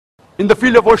In the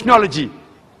field of oceanology,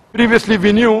 previously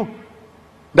we knew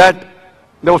that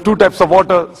there were two types of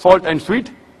water, salt and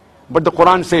sweet. But the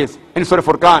Quran says in Surah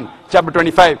Furqan, chapter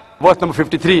 25, verse number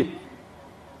 53,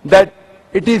 that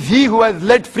it is He who has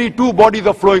let free two bodies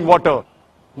of flowing water.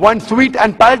 One sweet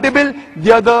and palatable,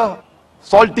 the other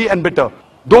salty and bitter.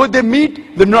 Though they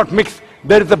meet, they do not mix.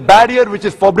 There is a barrier which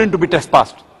is forbidden to be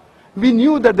trespassed. We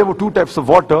knew that there were two types of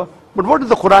water, but what does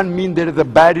the Quran mean there is a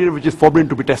barrier which is forbidden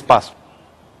to be trespassed?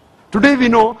 Today we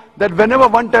know that whenever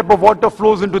one type of water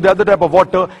flows into the other type of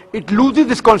water, it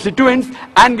loses its constituents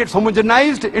and gets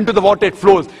homogenized into the water it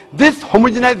flows. This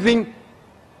homogenizing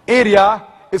area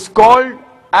is called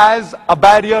as a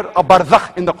barrier, a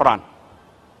barzakh in the Quran.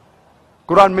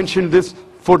 Quran mentioned this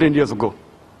 14 years ago.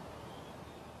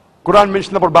 Quran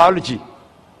mentioned about biology.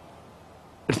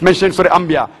 It's mentioned in Surah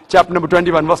Anbiya, chapter number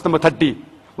 21, verse number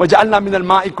 30. وَجَعَلْنَا مِنَ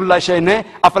الْمَاءِ كُلَّ شَيْءٍ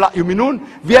أَفَلَا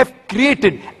يُؤْمِنُونَ. We have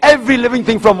created every living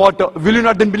thing from water. Will you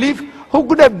not then believe? Who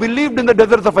could have believed in the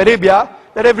deserts of Arabia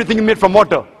that everything is made from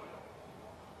water?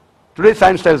 Today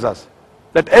science tells us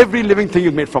that every living thing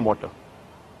is made from water.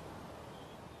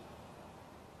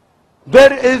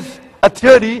 There is a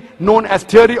theory known as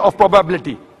theory of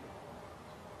probability.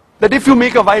 That if you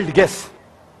make a wild guess,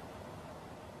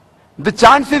 the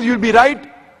chances you'll be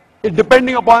right is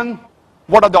depending upon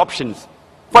what are the options.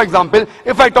 For example,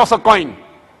 if I toss a coin,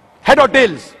 head or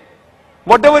tails,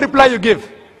 whatever reply you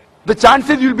give, the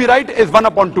chances you'll be right is 1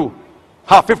 upon 2,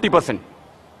 50%.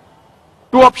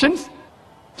 Two options,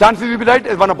 chances you'll be right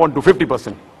is 1 upon 2,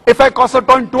 50%. If I toss a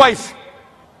coin twice,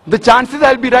 the chances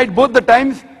I'll be right both the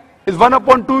times is 1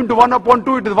 upon 2 into 1 upon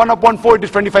 2, it is 1 upon 4, it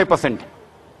is 25%.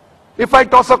 If I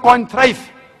toss a coin thrice,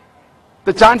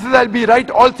 the chances I'll be right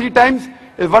all three times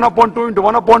is 1 upon 2 into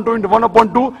 1 upon 2 into 1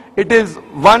 upon 2, it is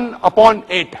 1 upon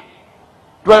 8,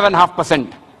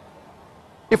 12.5%.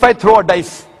 If I throw a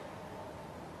dice,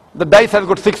 the dice has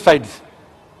got 6 sides.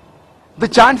 The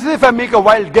chances if I make a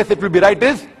wild guess it will be right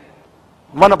is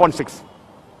 1 upon 6.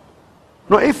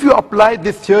 Now if you apply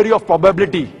this theory of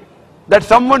probability, that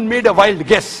someone made a wild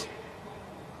guess.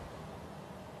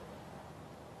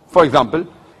 For example,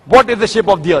 what is the shape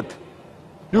of the earth?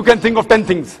 You can think of 10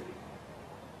 things.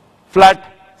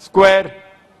 Flat, square,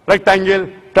 rectangle,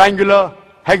 triangular,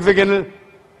 hexagonal,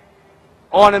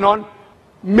 on and on.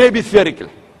 Maybe spherical.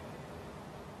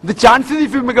 The chances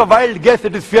if you make a wild guess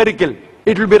it is spherical,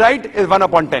 it will be right is 1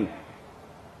 upon 10.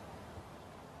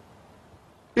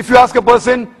 If you ask a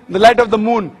person, the light of the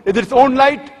moon, is it its own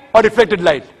light or reflected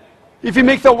light? If he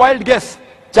makes a wild guess,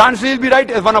 chances he will be right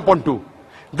is 1 upon 2.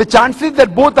 The chances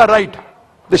that both are right,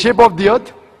 the shape of the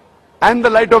earth and the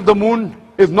light of the moon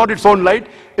is not its own light,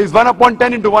 is 1 upon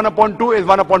 10 into 1 upon 2 is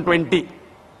 1 upon 20.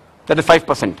 That is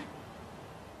 5%.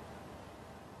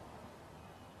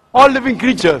 All living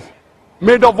creatures,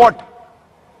 made of what?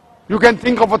 You can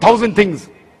think of 1,000 things.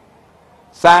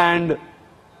 Sand,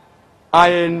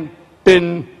 iron,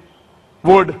 tin,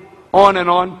 wood, on and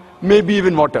on, maybe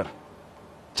even water.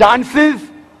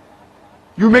 Chances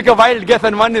you make a wild guess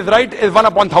and one is right is 1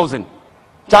 upon 1,000.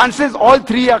 Chances all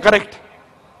three are correct.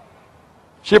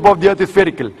 Shape of the earth is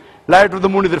spherical. Light of the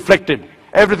moon is reflected.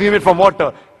 Everything made from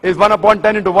water is 1 upon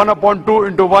 10 into 1 upon 2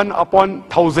 into 1 upon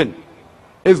 1,000.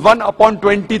 Is 1 upon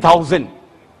 20,000.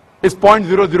 Is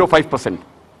 0.005%.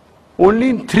 Only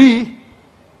in 3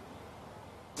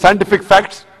 scientific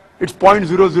facts, it's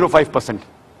 0.005%.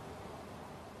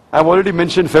 I've already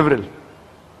mentioned several.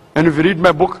 And if you read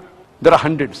my book, there are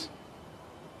hundreds.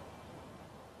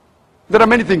 There are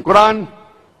many things. Quran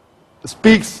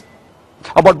speaks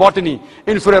about botany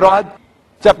in Surah Ra'd,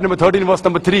 chapter number 13, verse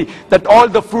number 3, that all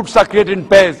the fruits are created in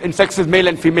pairs, in sexes male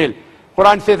and female.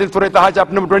 Quran says in Surah Taha,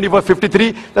 chapter number 20, verse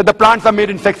 53, that the plants are made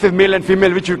in sexes male and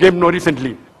female, which you came to know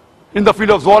recently. In the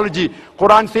field of zoology,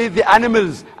 Quran says the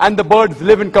animals and the birds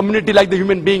live in community like the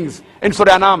human beings. In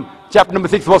Surah Anam, chapter number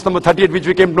 6, verse number 38, which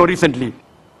we came to know recently.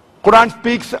 Quran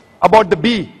speaks about the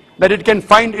bee, that it can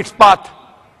find its path,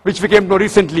 which we came to know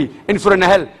recently. In Surah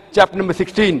Nahl, chapter number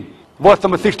 16, verse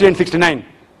number 60 and 69.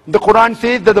 The Quran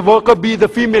says that the worker bee, the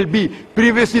female bee,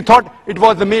 previously thought it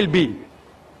was the male bee.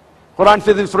 Quran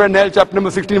says in Surah Nahl, chapter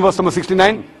number 16, verse number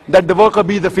 69, that the worker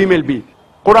bee is the female bee.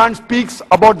 Quran speaks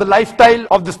about the lifestyle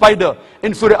of the spider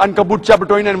in Surah Ankabut, chapter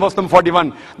 29, verse number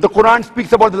 41. The Quran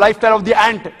speaks about the lifestyle of the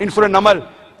ant in Surah Namal,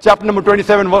 chapter number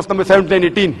 27, verse number 17 and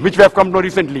 18, which we have come to know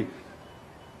recently.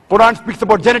 Quran speaks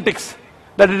about genetics,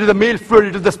 that it is the male fluid,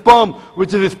 it is the sperm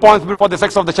which is responsible for the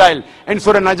sex of the child. In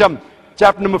Surah Najm,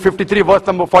 chapter number 53, verse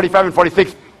number 45 and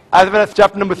 46, as well as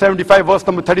chapter number 75, verse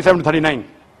number 37 to 39,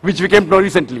 which we came to know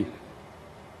recently.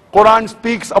 Quran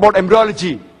speaks about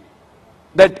embryology,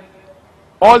 that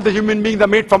all the human beings are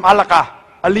made from alaqa,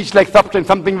 a leech-like substance,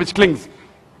 something which clings.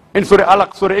 In Surah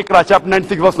Alaq, Surah Iqra, chapter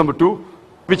 96, verse number 2,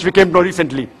 which we came to know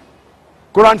recently.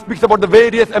 Quran speaks about the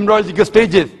various embryological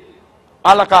stages.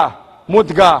 Alaqa,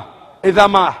 Mudga,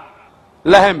 Izama,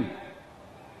 Lahem.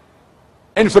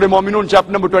 In Surah Mu'minun,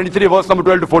 chapter number 23, verse number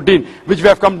 12 to 14, which we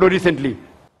have come to know recently.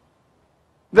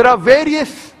 There are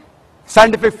various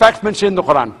scientific facts mentioned in the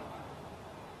Quran.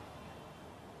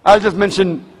 I'll just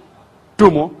mention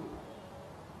two more.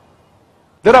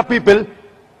 There are people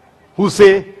who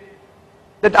say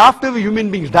that after we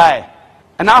human beings die,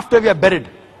 and after we are buried,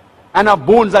 and our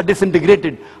bones are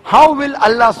disintegrated, how will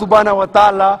Allah subhanahu wa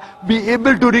ta'ala be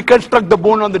able to reconstruct the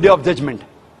bone on the day of judgment?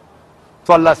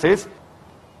 So Allah says,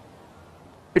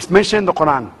 it's mentioned in the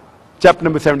Quran, chapter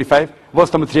number 75,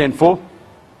 verse number 3 and 4,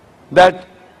 that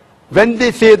when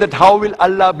they say that how will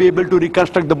Allah be able to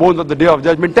reconstruct the bones on the day of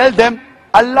judgment, tell them,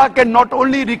 Allah can not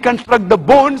only reconstruct the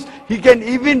bones, He can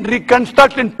even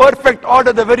reconstruct in perfect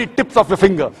order the very tips of your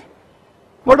fingers.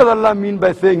 What does Allah mean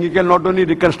by saying He can not only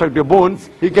reconstruct your bones,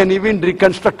 He can even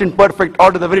reconstruct in perfect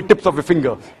order the very tips of your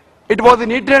fingers? It was in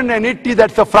 1880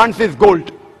 that Sir Francis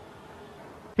Galt,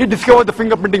 he discovered the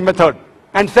fingerprinting method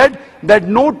and said that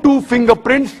no two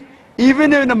fingerprints,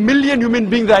 even in a million human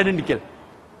beings, are identical.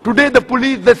 Today the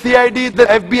police, the CID, the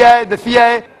FBI, the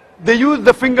CIA, they use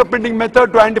the fingerprinting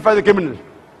method to identify the criminal.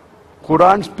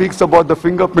 Quran speaks about the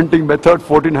fingerprinting method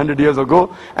 1400 years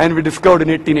ago, and we discovered in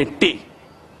 1880.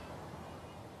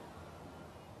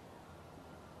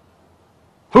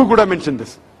 Who could have mentioned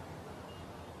this?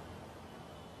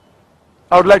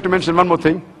 I would like to mention one more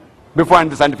thing before I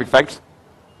end the scientific facts,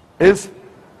 is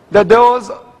that there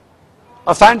was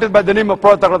a scientist by the name of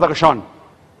Professor Dr Zakir Naik.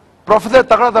 Professor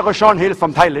Dr Zakir Naik hails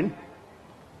from Thailand,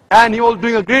 and he was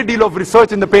doing a great deal of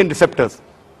research in the pain receptors.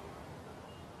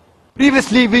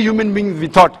 Previously, we human beings, we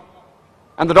thought,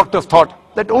 and the doctors thought,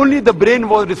 that only the brain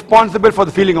was responsible for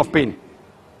the feeling of pain.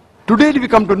 Today we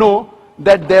come to know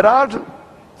that there are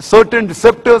certain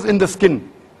receptors in the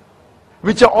skin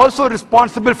which are also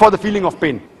responsible for the feeling of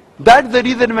pain. That's the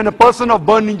reason when a person of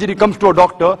burn injury comes to a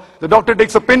doctor, the doctor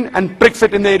takes a pin and pricks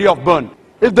it in the area of burn.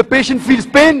 If the patient feels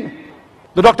pain,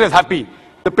 the doctor is happy.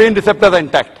 The pain receptors are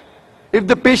intact. If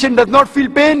the patient does not feel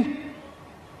pain,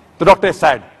 the doctor is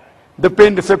sad. The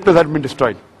pain receptors have been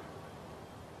destroyed.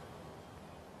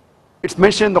 It's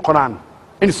mentioned in the Quran,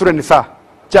 in Surah Nisa,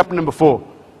 chapter number 4,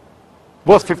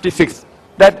 verse 56,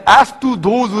 that as to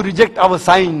those who reject our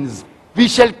signs, we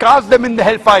shall cast them in the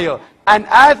hellfire, and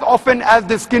as often as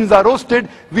the skins are roasted,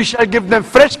 we shall give them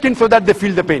fresh skin so that they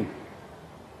feel the pain.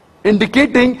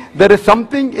 Indicating there is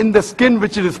something in the skin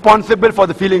which is responsible for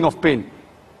the feeling of pain.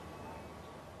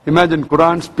 Imagine,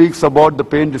 Quran speaks about the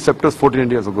pain receptors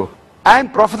 1400 years ago.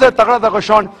 And Professor Dr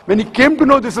Zakir Naik, when he came to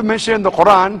know this is mentioned in the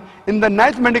Quran, in the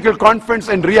 9th Medical Conference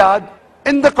in Riyadh,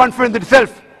 in the conference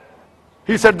itself,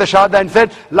 he said the Shahada and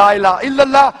said, La ilaha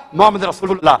illallah, Muhammad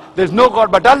Rasulullah. There is no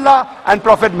God but Allah, and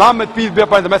Prophet Muhammad, peace be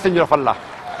upon the Messenger of Allah.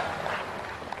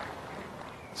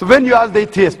 So when you ask the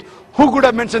atheist, who could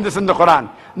have mentioned this in the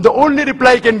Quran? The only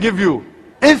reply he can give you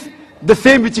is the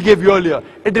same which he gave you earlier.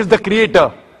 It is the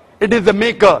creator. It is the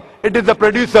maker. It is the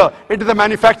producer. It is the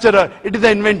manufacturer. It is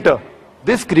the inventor.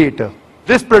 This creator,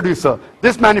 this producer,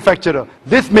 this manufacturer,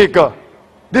 this maker,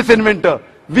 this inventor,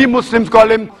 we Muslims call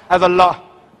him as Allah.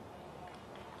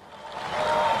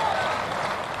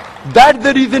 That's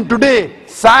the reason today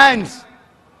science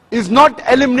is not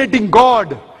eliminating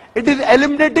God. It is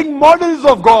eliminating models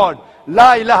of God.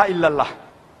 La ilaha illallah.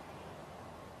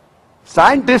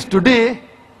 Scientists today,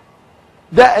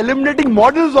 they are eliminating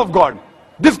models of God.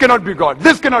 This cannot be God.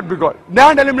 This cannot be God. They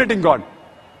aren't eliminating God.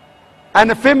 And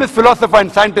a famous philosopher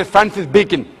and scientist, Francis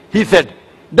Bacon, he said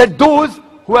that those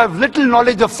who have little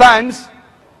knowledge of science,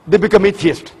 they become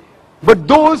atheists. But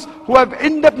those who have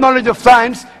in-depth knowledge of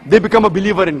science, they become a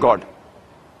believer in God.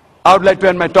 I would like to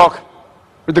end my talk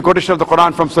with the quotation of the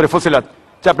Quran from Surah Fussilat,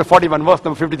 chapter 41, verse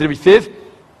number 53, which says,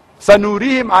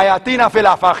 سَنُورِيهِمْ آيَاتِنَا فِي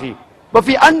الْآفَاقِ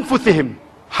وَفِي أَنفُسِهِمْ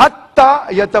حَتَّى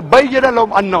يَتَبَيَّنَ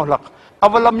لَهُمْ أَنَّهُ الْحَقُّ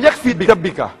أَوَلَمْ يَكْفِ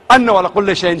بِرَبِّكَ أَنَّهُ عَلَى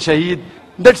كُلِّ شَيْءٍ شَهِيدٌ.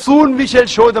 That soon we shall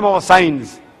show them our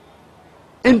signs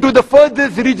into the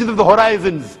furthest regions of the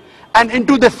horizons and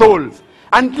into their souls,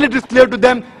 until it is clear to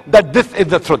them that this is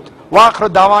the truth. وَآخِرُ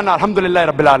دَعْوَانَا الْحَمْدُ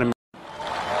لِلَّهِ رَبِّ الْعَالَمِينَ.